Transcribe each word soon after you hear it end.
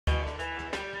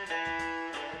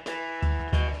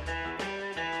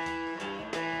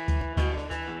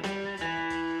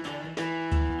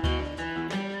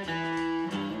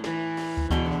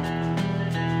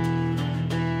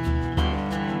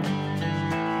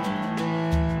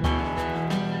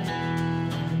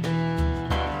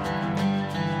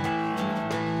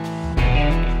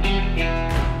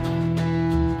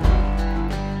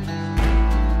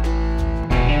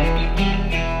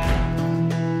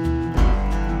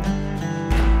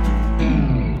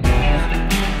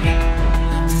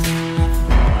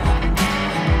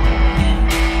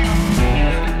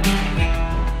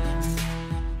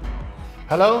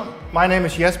Hello, my name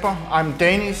is Jesper. I'm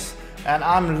Danish and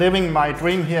I'm living my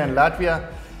dream here in Latvia,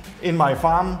 in my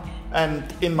farm and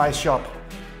in my shop.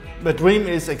 The dream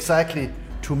is exactly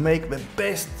to make the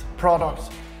best products,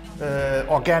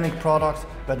 organic products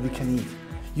that we can eat.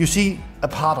 You see a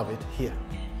part of it here.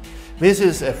 This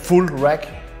is a full rack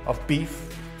of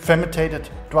beef, fermented,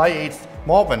 dry aged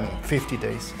more than 50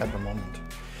 days at the moment.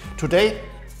 Today,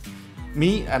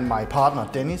 me and my partner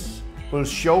Dennis will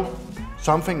show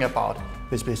something about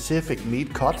the specific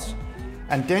meat cuts,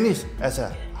 and Dennis, as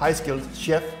a high-skilled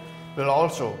chef, will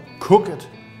also cook it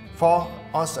for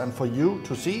us and for you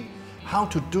to see how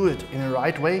to do it in the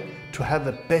right way to have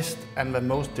the best and the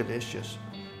most delicious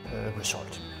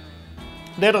result.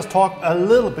 Let us talk a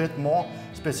little bit more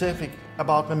specific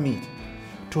about the meat.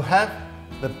 To have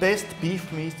the best beef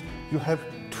meat, you have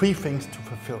 3 things to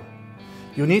fulfill.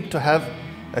 You need to have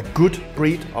a good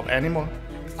breed of animal.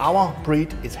 Our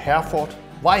breed is Hereford.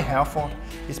 Why Hereford?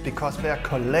 It's because they are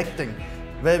collecting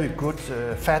very good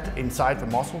fat inside the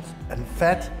muscles, and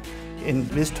fat in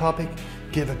this topic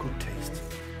give a good taste.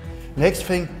 Next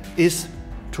thing is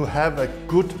to have a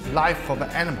good life for the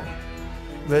animal.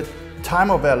 The time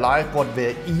of their life, what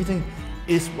they're eating,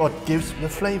 is what gives the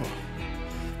flavor.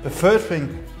 The third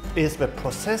thing is the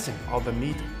processing of the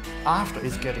meat after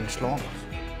it's getting slaughtered.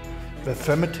 The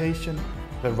fermentation,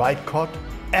 the right cut,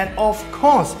 and of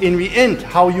course, in the end,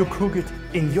 how you cook it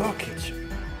in your kitchen.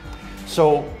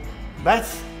 So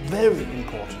that's very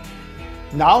important.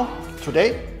 Now,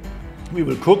 today, we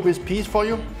will cook this piece for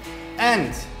you,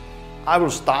 and I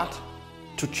will start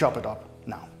to chop it up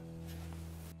now.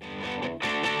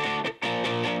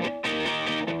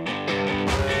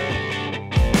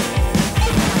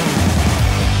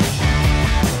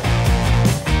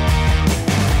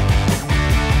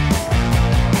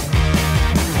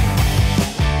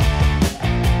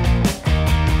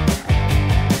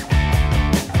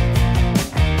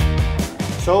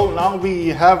 So now we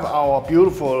have our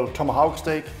beautiful tomahawk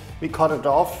steak. We cut it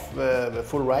off the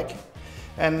full rack.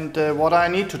 And what I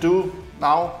need to do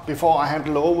now, before I hand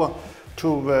it over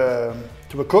to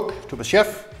the cook, to the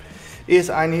chef, is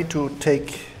I need to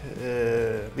take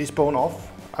this bone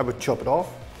off. I will chop it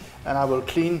off and I will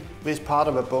clean this part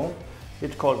of the bone.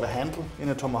 It's called the handle in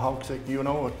a tomahawk steak. You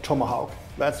know, a tomahawk,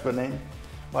 that's the name,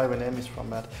 why the name is from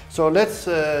that. So let's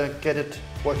get it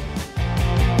working.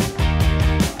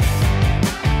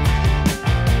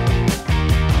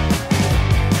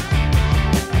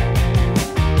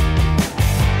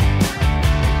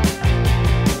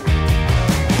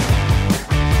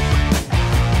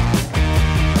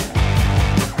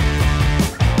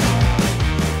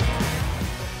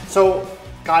 So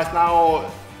guys,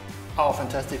 now our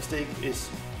fantastic steak is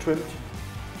trimmed.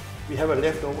 We have a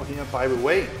leftover here. By the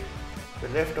way, the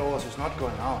leftovers is not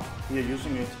going out. We are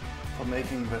using it for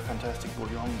making the fantastic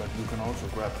bouillon that you can also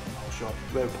grab from our shop.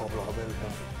 Very popular, very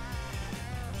healthy.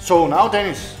 So now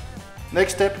Dennis,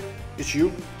 next step is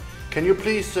you. Can you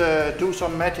please do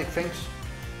some magic things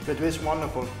with this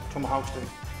wonderful tomahawk steak?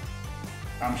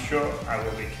 I'm sure I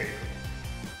will be capable.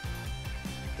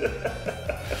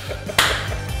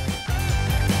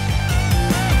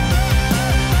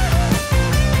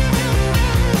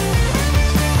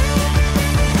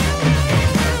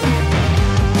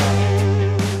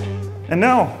 And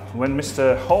now, when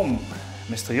Mr.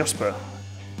 Jesper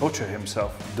Butcher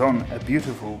himself, done a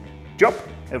beautiful job,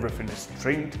 everything is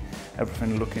trimmed,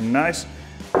 everything looking nice,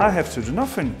 I have to do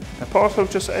nothing apart from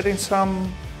just adding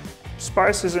some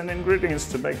spices and ingredients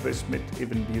to make this meat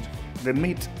even beautiful. The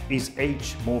meat is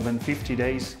aged more than 50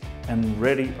 days and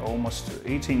ready almost to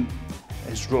eating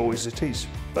as raw as it is.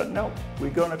 But no, we're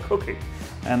gonna cook it.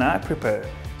 And I prepare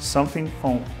something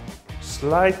for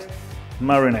slight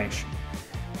marination.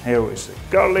 Here is the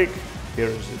garlic, here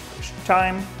is the fresh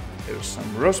thyme, here is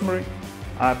some rosemary.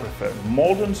 I prefer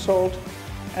molten salt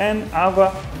and other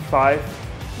 5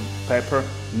 pepper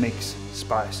mix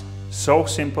spice. So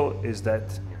simple is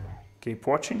that. Keep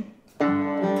watching.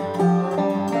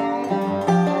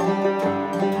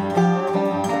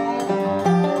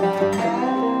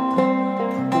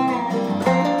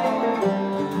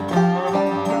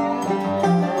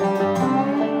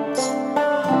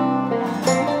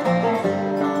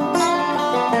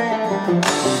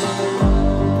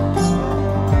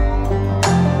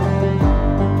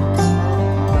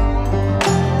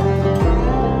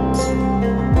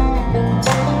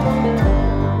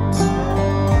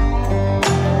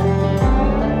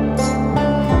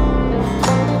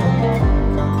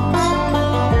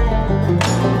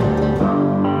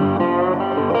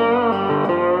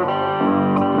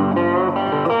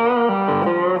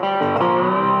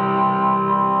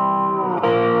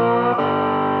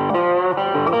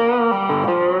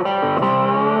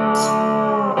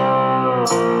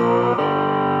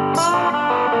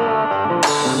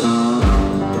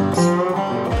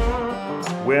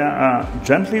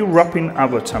 gently wrapping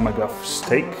our tomahawk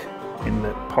steak in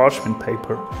the parchment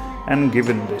paper and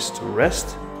giving this to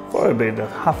rest for a bit of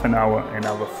half an hour in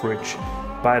our fridge.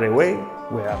 By the way,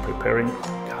 we are preparing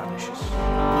garnishes.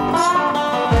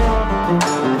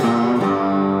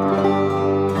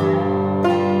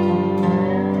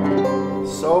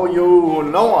 So you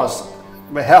know us,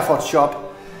 the Hereford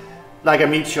shop, like a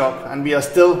meat shop, and we are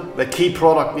still, the key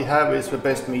product we have is the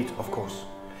best meat, of course.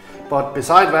 But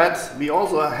beside that, we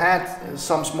also had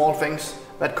some small things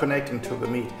that connecting to the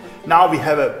meat. Now we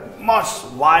have a much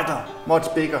wider,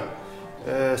 much bigger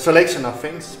selection of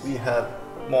things. We have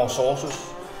more sauces,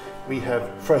 we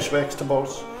have fresh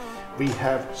vegetables, we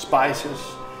have spices,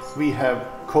 we have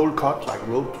cold cut like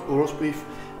roast beef,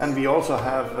 and we also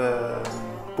have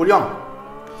bouillon.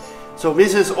 So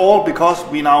this is all because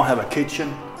we now have a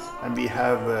kitchen and we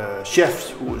have chefs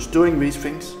who is doing these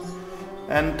things.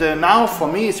 And now for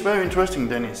me it's very interesting,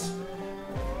 Dennis.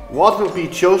 What will be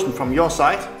chosen from your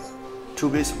side to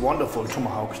this wonderful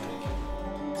tomahawk steak?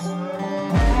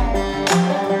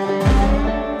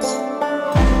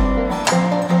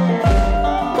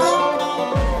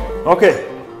 Okay,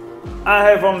 I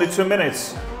have only 2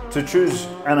 minutes to choose,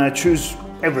 and I choose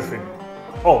everything,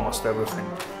 almost everything.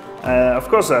 Of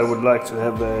course I would like to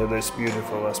have this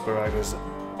beautiful asparagus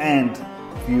and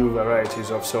few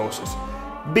varieties of sauces.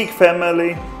 Big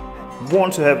family,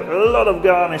 want to have a lot of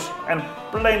garnish and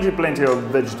plenty of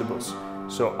vegetables.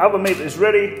 So our meat is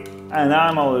ready and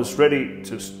I'm always ready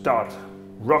to start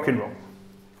rock and roll.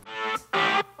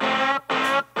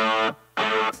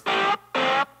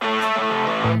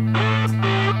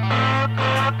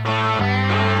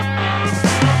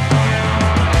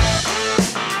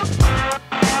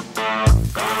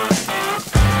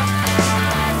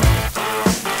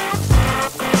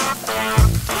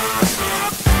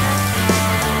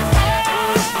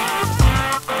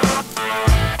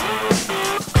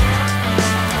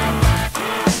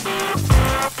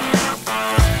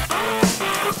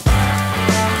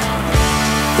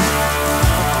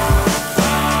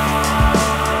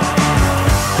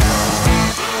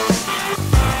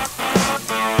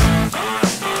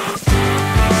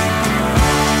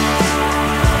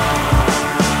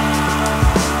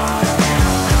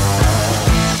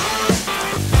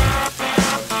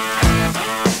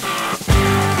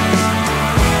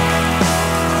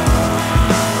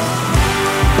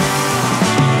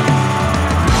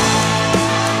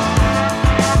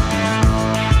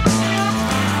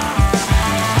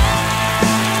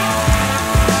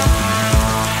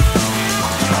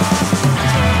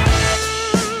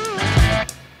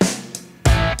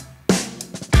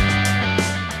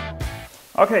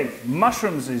 Okay,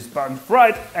 mushrooms is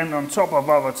pan-fried and on top of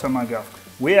our tomahawk.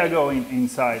 We are going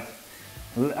inside.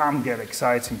 I'm getting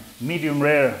excited. Medium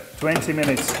rare, 20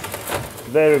 minutes.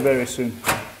 Very soon.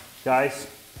 Guys,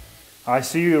 I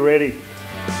see you ready.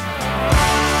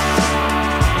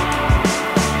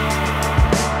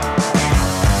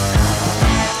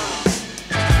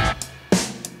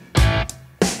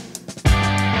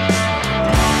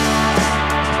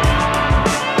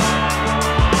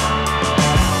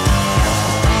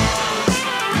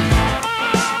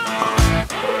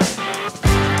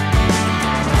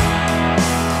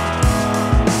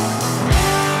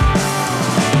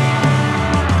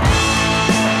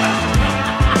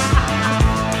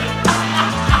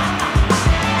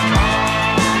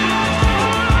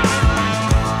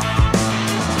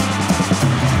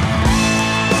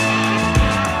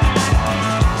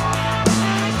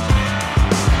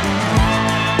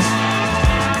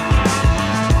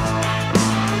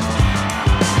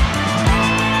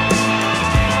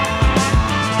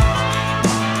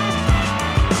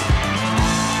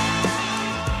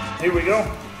 Here we go.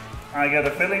 I got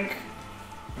a filling.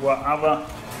 Our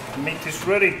meat is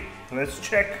ready. Let's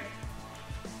check.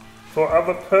 For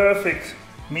our perfect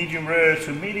medium rare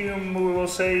to medium, we will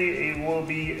say it will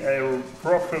be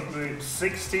approximately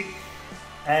 60,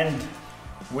 and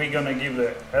we're gonna give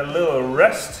it a little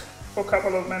rest for a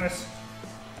couple of minutes,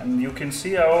 and you can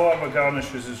see how all our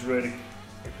garnishes is ready.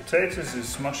 The potatoes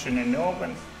is smushing in the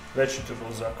oven,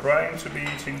 vegetables are crying to be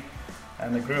eaten,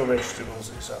 and the grilled vegetables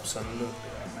is absolutely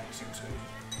amazing to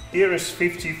eat. Here is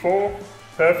 54,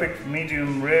 perfect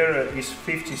medium rare is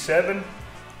 57,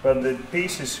 but the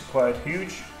piece is quite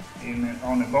huge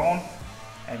on the bone,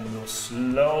 and will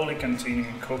slowly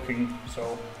continue cooking.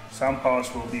 So some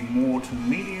parts will be more to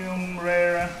medium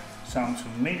rare, some to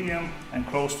medium, and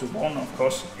close to bone, of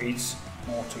course, it's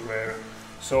more to rare.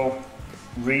 So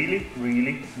really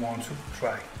want to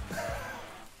try.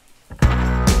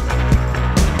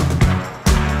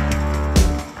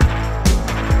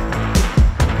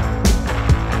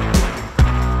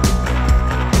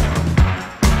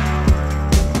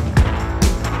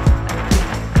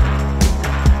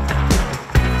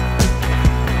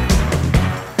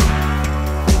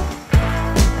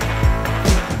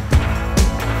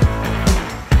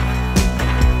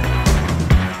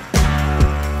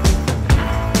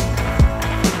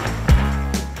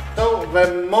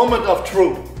 the moment of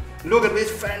truth. Look at this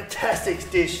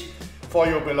fantastic dish for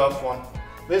your beloved one.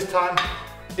 This time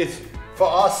it's for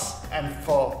us and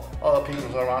for other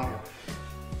people around you.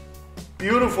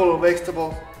 Beautiful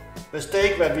vegetables, the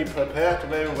steak that we prepared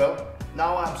very well.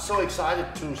 Now I'm so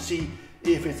excited to see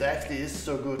if it actually is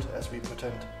so good as we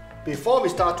pretend. Before we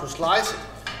start to slice it,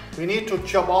 we need to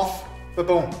chop off the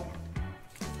bone,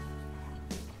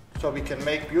 so we can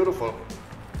make beautiful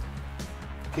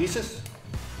pieces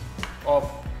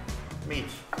of meat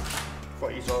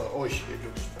for each other. Oh, it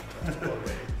looks fantastic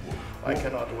already. I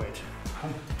cannot wait.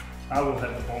 I will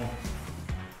have the bone.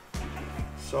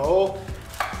 So,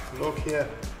 look here.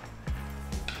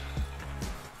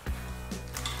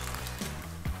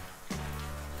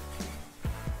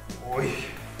 Oi.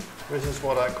 This is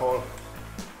what I call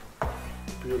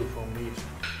beautiful meat.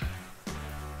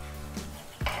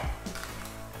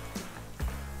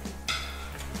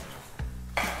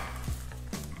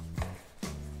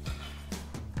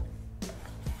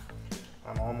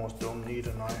 I almost don't need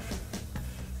a knife.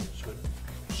 So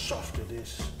soft it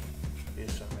is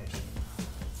amazing.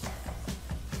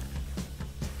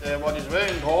 What is very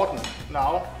important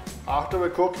now, after the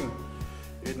cooking,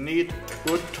 it needs a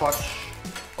good touch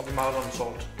of Maldon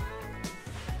salt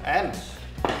and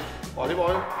olive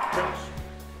oil, friends.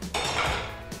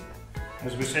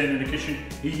 As we say in the kitchen,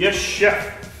 yes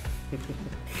chef.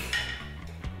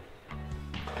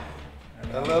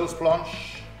 A little splunge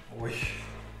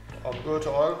of good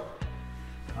oil.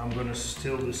 I'm gonna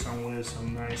still do somewhere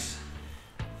some nice.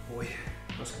 Oi,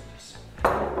 let's get this.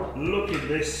 Look at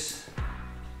this.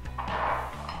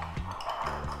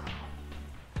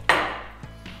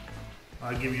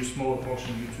 I'll give you a smaller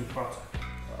portion, you too fat.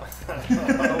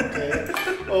 Okay,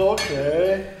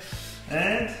 okay.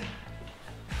 And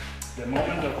the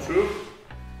moment of truth,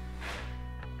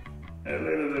 a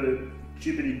little bit of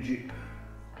jibbity jib.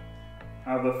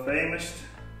 Our famous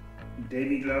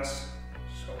demi-glace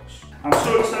sauce. I'm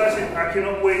so excited, I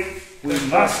cannot wait. We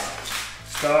must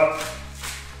start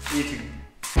eating.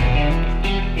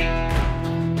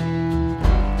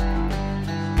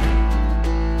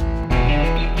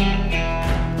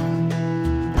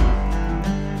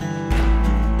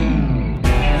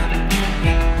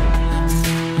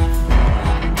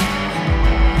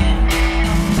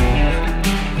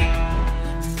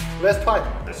 Let's try.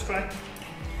 Let's try.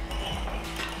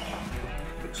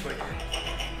 Looks like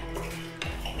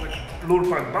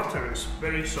Lurpak butter is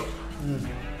very soft.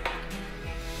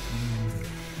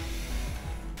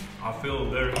 I feel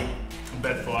very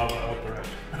bad for our opera.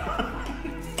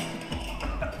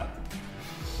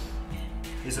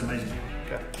 It's amazing.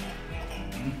 Okay.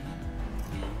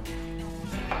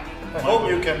 I hope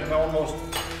you can almost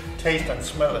taste and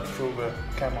smell it through the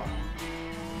camera,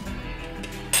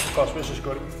 because this is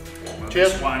good.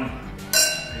 Cheers. This wine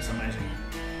is amazing.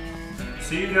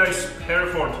 See you guys,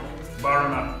 Hereford,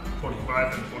 Barona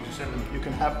 45 and 47. You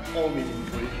can have all these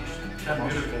ingredients.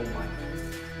 That's beautiful wine.